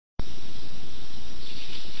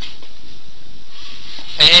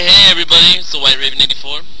Hey everybody, it's the White Raven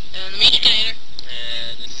 84. And the Meatinator.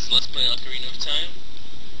 And this is Let's Play Ocarina of Time.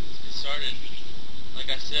 Let's get started. Like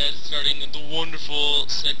I said, starting with the wonderful,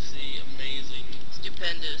 sexy, amazing,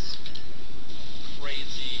 Stupendous.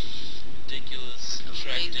 crazy, ridiculous,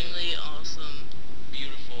 attractive, Amazingly awesome.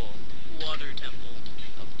 beautiful Water temple.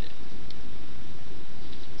 update.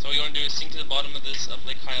 So what you want to do is sink to the bottom of this up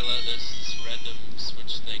Lake Hyla, this random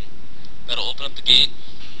switch thing. That'll open up the gate.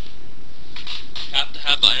 You have to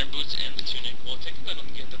have the iron boots and the tunic. Well, technically I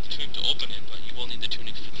don't think you have to have the tunic to open it, but you will need the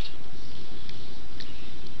tunic for the temple.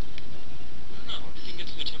 I don't know, how do you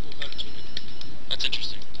get to the temple without a tunic? That's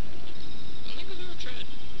interesting. I don't think I've ever tried.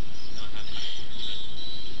 No, I haven't.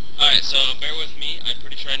 Alright, so bear with me. I'm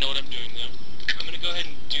pretty sure I know what I'm doing though. I'm gonna go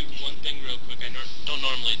ahead and do one thing real quick I don't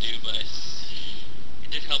normally do, but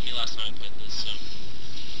it did help me last time I played this, so.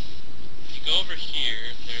 If you go over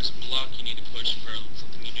here, there's a block you need to push for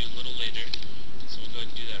something you do a little later. So we'll go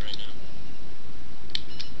ahead and do that right now.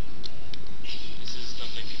 This is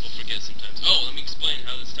something people forget sometimes. Oh, let me explain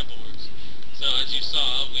how this temple works. So as you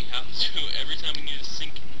saw, we have to, every time we need to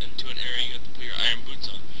sink into an area, you have to put your iron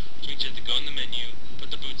boots on. Which means you have to go in the menu,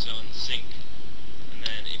 put the boots on, sink, and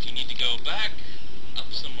then if you need to go back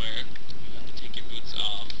up somewhere, you have to take your boots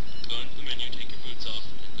off, go into the menu, take your boots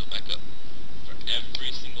off, and go back up. For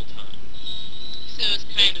every single time. So it's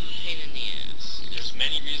kind of a pain in the ass. There's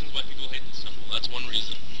many reasons why people hate this temple. That's one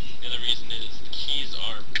reason. The other reason is the keys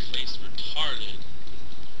are placed retarded.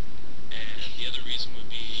 And the other reason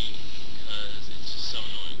would be because it's just so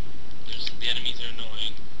annoying. The enemies are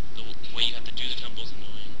annoying. The way you have to do the temple is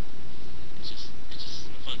annoying. It's just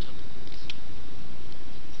isn't a fun temple.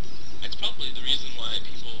 It's probably the reason why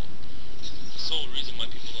the sole reason why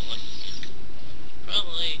people don't like this game.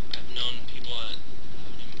 Probably. I've known people that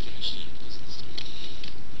haven't even finished it because of this stuff.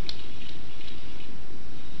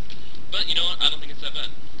 But you know what? I don't think it's that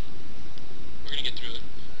bad. We're gonna get through it.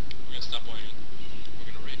 We're gonna stop whining.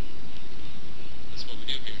 We're gonna raid. That's what we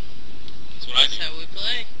do here. That's what I do. That's how we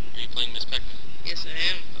play. Are you playing Miss Peck? Yes, I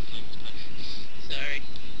am. I'm playing Miss Peck. Sorry.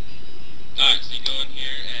 Alright, so you go in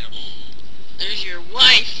here and... There's your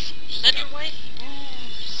wife. Is that your wife?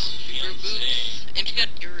 Her Fiancé. boots. And she got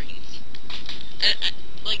earrings.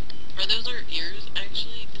 Like, are those her ears,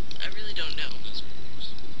 actually? I really don't know. Those are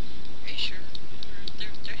yours. Are you sure?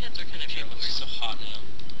 Their heads are kind of It shaped looks so hot now.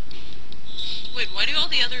 Wait, why do all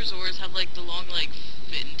the other Zoras have, like, the long, like,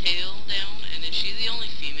 fin tail down? And is she the only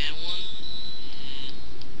female one?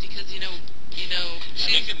 Because, you know, I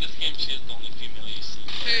think in this game she is the only female you see.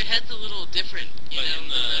 her head's a little different, you But know, in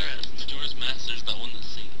than the rest. Majora's Mask, there's that one that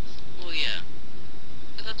sings. Well, yeah.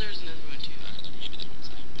 I thought there was another one, too. Maybe there was.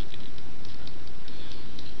 I haven't looked at it.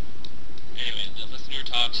 Anyway, listen to her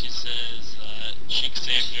talk. She says that Sheik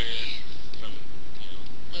saved her from,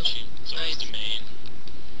 when she Zora's domain.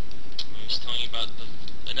 She's telling you about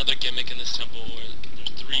another gimmick in this temple where there's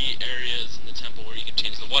 3 areas in the temple where you can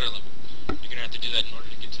change the water level. You're gonna have to do that in order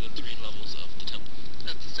to get to the 3 levels of the temple.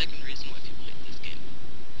 That's the second reason why people hate this game.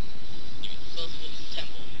 Both of the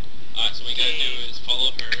temple. Alright, so what you gotta do is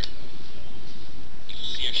follow her. You can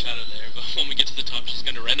see her shadow there, but when we get to the top, she's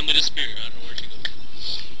gonna randomly disappear. I don't know where she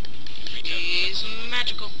goes. Reach out. She's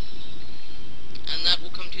magical. And that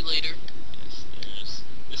will come to later. Yes,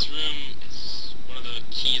 this room is one of the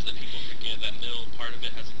keys that people forget. That middle part of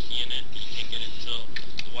it has a key in it, but you can't get it until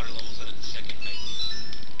the water level's at its second height.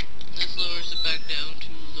 This lowers it back down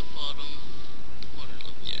to the bottom water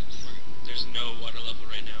level. Yeah, there's no water level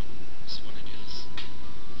right now. So when I do this,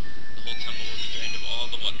 the whole temple will be drained of all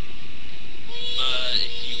the water. But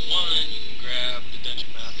if you want, you can grab the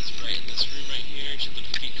dungeon map. It's right in this room right here. You should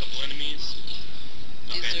defeat a couple enemies.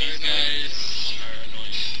 Okay, these guys are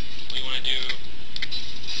annoying. What you want to do,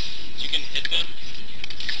 you can hit them.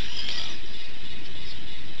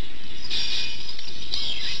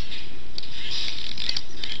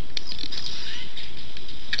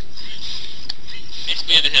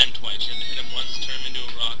 Basically, you have to hit him twice. You have to hit him once, turn him into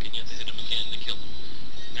a rock, and you have to hit him again to kill him.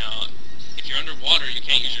 Now, if you're underwater, you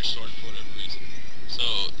can't use your sword for whatever reason.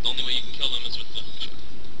 So, the only way you can kill them is with the hook shot.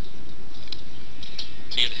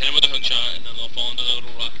 So you have to hit him with a hook shot, and then they'll fall into the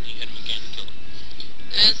little rock, and you hit him again to kill him.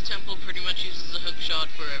 This temple pretty much uses a hook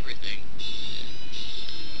shot for everything.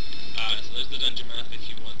 So there's the dungeon map if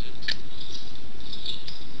you want it.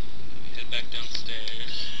 We head back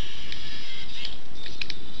downstairs.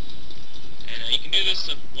 And you can do this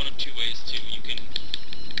one of 2 ways too. You can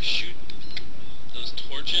shoot those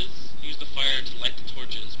torches, use the fire to light the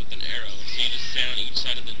torches with an arrow. So you just stand on each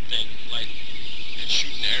side of the thing, light, and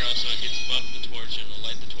shoot an arrow so it gets above the torch and it'll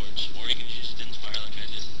light the torch. Or you can just spin fire like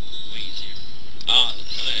I did. Way easier.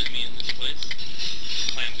 There's another enemy in this place.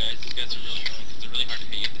 Clam guys. These guys are really annoying because they're really hard to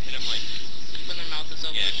hit.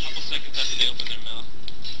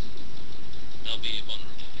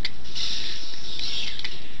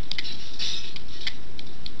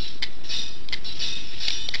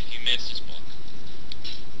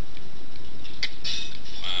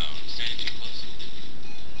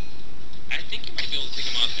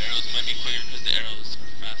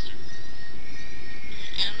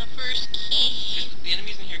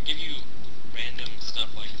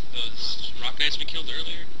 we killed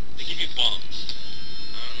earlier, they give you bombs.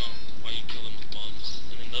 I don't know why you kill them with bombs.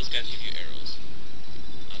 And then those guys give you arrows.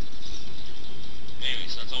 Anyway,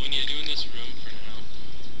 so that's all we need to do in this room for now.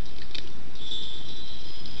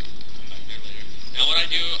 Come back there later. Now what I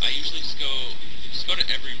do, I usually just go to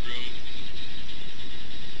every room.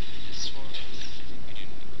 This one, I do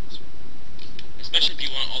this one. Especially if you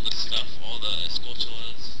want all the stuff, all the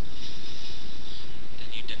skulltulas. Then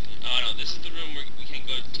you definitely... Oh no, this is the room where we can't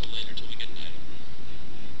go till later, till we get an item.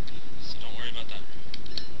 So don't worry about that room.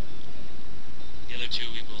 The other two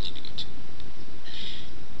we will need to go to.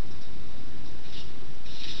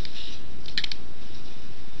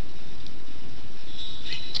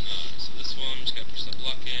 So this one, just gotta push that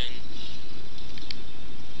block in.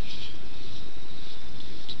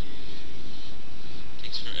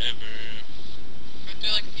 Takes forever. Aren't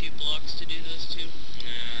there like a few blocks to do this too?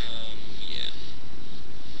 Yeah.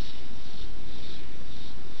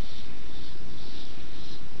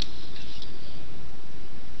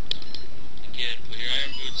 Again, put your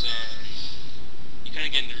iron boots on. You kind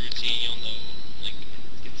of get into routine, you'll know, like,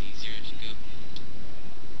 it gets easier as you go.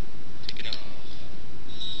 Take it off.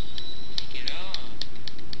 Take it off.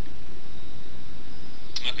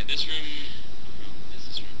 Okay, this room... Oh, what is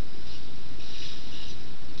this room?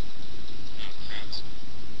 Oh, crabs.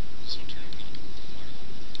 Someone turn on the water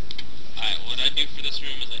level. Alright, what I do for this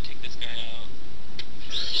room is I take this guy out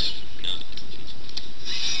first. No,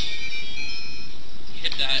 you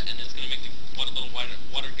hit that, and it's going to make the little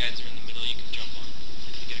water geyser in the middle you can jump on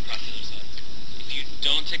to get across the other side. If you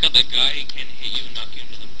don't take out that guy, he can hit you and knock you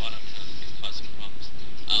into the bottom and cause some problems.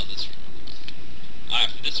 Out of this room.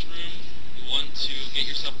 Alright, for this room, you want to get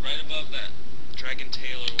yourself right above that dragon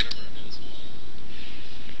tail or whatever it is.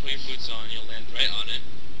 And put your boots on, you'll land right on it.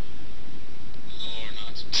 Or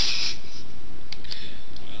not.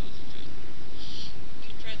 Well,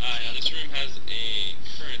 now this room has a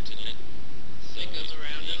current in it. So It goes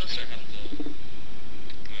around in a circle. Okay,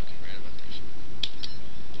 right about there.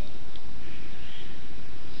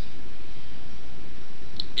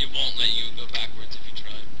 It won't let you go backwards if you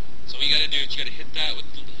try. So what you gotta do is you gotta hit that with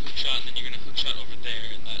the hook shot, and then you're gonna hook shot over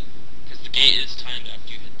there, and that, because the gate is timed after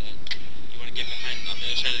you hit that. You wanna get behind on the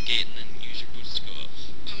other side of the gate, and then use your boots to go up.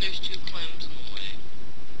 And there's two clams in the way.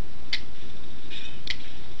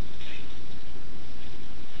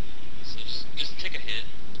 So just take a hit,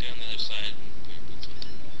 get on the other side, and put your boots on.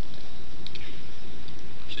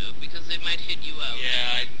 Sure, because they might hit you out.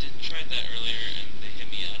 Yeah, I did try that earlier, and they hit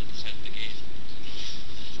me out of the side of the gate.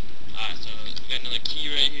 Alright, so we got another key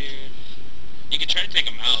right here. You can try to take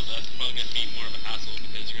them out, but that's probably going to be more of a hassle,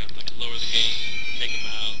 because you're going to have to lower the gate, take them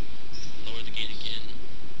out, lower the gate again.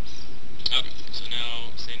 Okay, so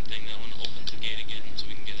now, same thing, that one opens the gate again, so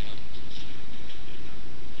we can get out.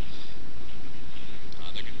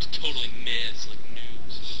 They're going to totally miss, like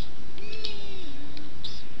noobs.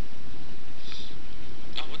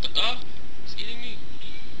 Oh, what the? Oh! It's eating me!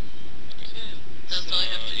 Okay, that's all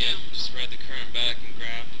you have to yeah, do. just ride the current back and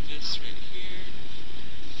grab this right here.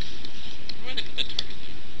 Why did they put that target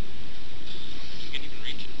there? I don't think you can even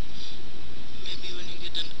reach it. Maybe when you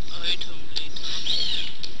get an item later.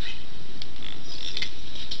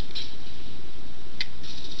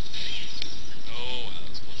 Oh, wow,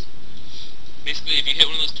 that's close. Basically, if you hit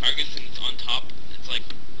one of those targets and it's on top, it's like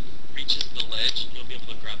reaches the ledge, you'll be able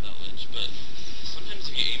to grab that ledge. But sometimes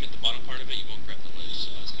if you aim at the bottom part of it, you won't grab the ledge,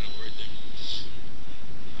 so I was kind of worried there.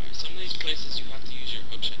 Alright, some of these places you have to use your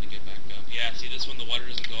hook shot to get back up. Yeah, see this one, the water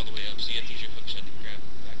doesn't go all the way up, so you have to use your hook shot to grab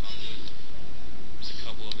back onto it. There's a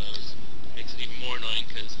couple of those. Makes it even more annoying,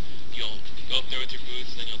 because you'll go up there with your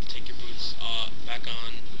boots, then you'll take your boots back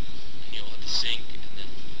on, and you'll have to sink, and then...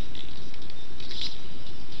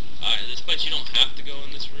 Alright, this place you don't have to go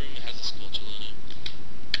in this room, it has a skulltula in it.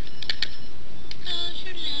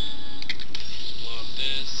 Blow up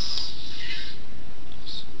this.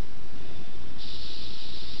 Oops.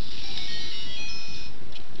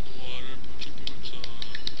 Jump in the water, put your boots on.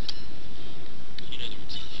 You know the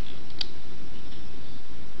routine by now.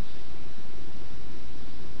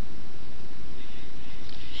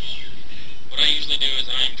 What I usually do is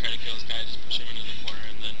I don't even try to kill this guy, just push him into the corner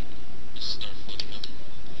and then just start floating up.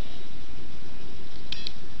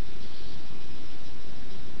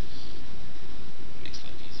 Makes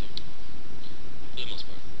life easier. For the most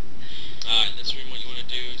part. In this room what you want to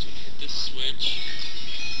do is you hit this switch.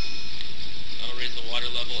 That'll raise the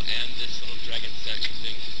water level and this little dragon statue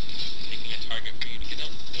thing, making a target for you to get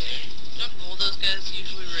up there. Don't all those guys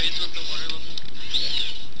usually raise with the water level?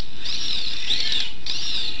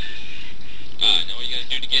 Now what you gotta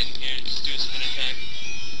do to get in here is just do a spin attack.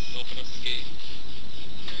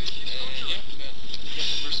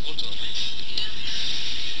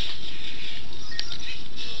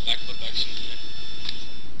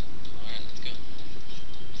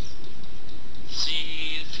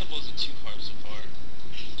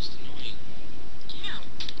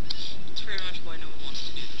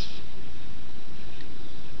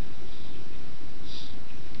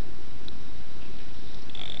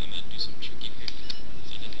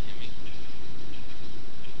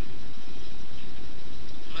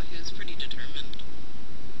 pretty determined.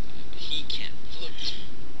 He can't float.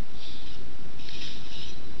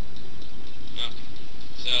 Okay.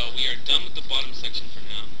 So we are done with the bottom section for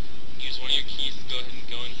now. Use one of your keys to go ahead and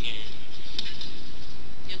go in here.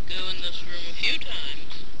 You'll go in this room a few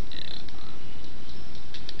times. Yeah.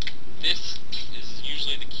 This is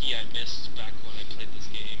usually the key I missed back when I played this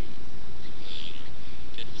game.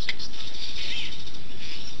 Fifth, sixth time.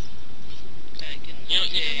 Back in the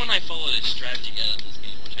day. Even when I followed a strategy guide on this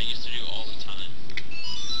game, which I used to do all the time.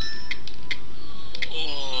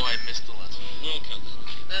 Oh, I missed the last one. We won't count that.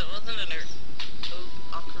 That wasn't an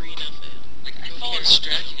Ocarina fail. Like, I followed a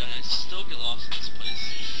strategy guide, I still get lost in this place.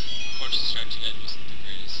 Of course, the strategy guide wasn't the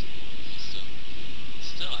greatest.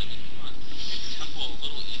 Still, I mean, come on. Make the temple a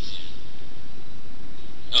little easier.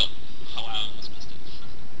 Oh, wow, I almost missed it.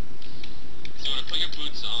 So you want to put your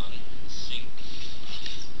boots on, sink.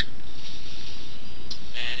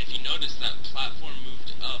 And if you notice, that platform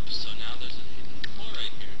moved up, so now there's a hidden door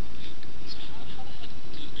right here. So how the heck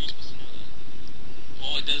are you supposed to know that?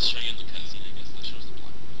 Well, it does show you in the cutscene, I guess. That shows the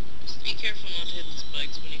platform. Be careful not to hit the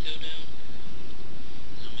spikes when you go down.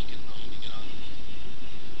 I'll make it annoying to get on.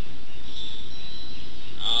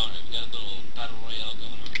 Alright, we got a little battle royale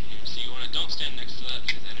going on here. So you wanna, don't stand next to that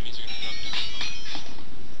because enemies are gonna drop down.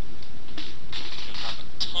 Gonna drop a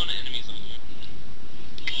ton of enemies on you.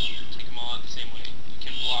 Take them all out the same way. You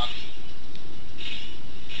can block.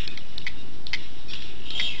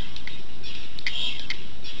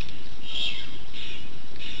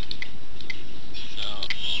 So,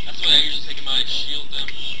 that's the way I usually take them out. I shield them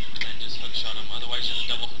and then just hook shot them. Otherwise you have to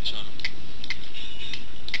double hook shot them.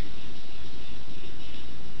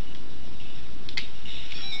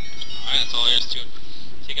 Alright, that's all there is to it.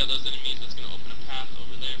 Take out those enemies, that's going to open a path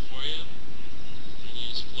over there for you. And you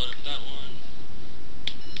just float up that one.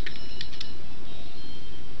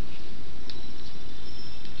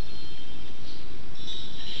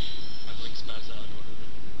 Have like spaz out or whatever.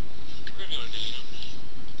 Whatever you want to do, you know.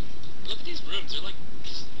 Look at these rooms, they're like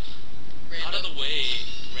just out of the way,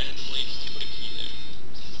 randomly just put a key there.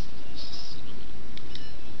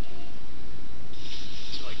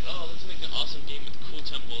 So like, oh, let's make an awesome game with cool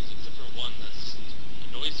temples, except for one that's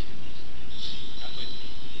annoys you. Halfway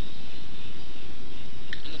through.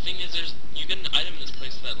 And the thing is, you get an item in this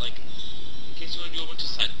place that, like, in case you want to do a bunch of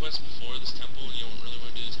side quests before this temple, and you don't really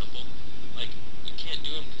want to do the temple, like, you can't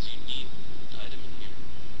do them because you need the item in here.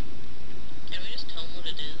 Can we just tell them what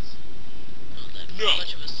it is? Oh, that's No!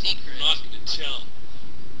 much of a secret. I'm not going to tell.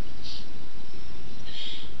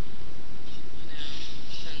 No,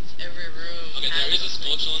 since every room Okay, has there is a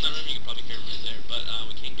skulltula in that room, you can probably carry him right there, but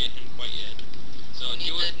we can't get him quite yet. So we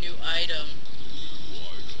need the new item.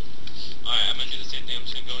 Alright, I'm going to do the same thing. I'm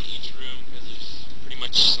just going to go in each room, because there's pretty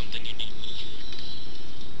much something you need in each room.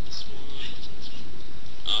 This one, what's this one?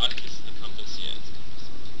 I think this is the compass, yeah, it's the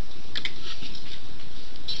compass.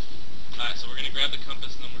 Alright, so we're going to grab the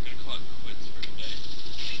compass, and then we're going to call it quits for today.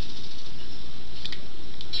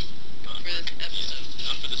 For this episode. Yeah,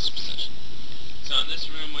 not for this session. So in this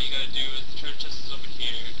room, what you got to do is the treasure chest is over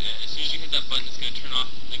here, and as soon as you hit that button, it's going to turn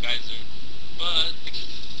off the geyser. But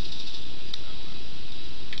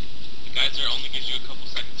the geyser only gives you a couple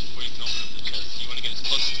seconds before you can open it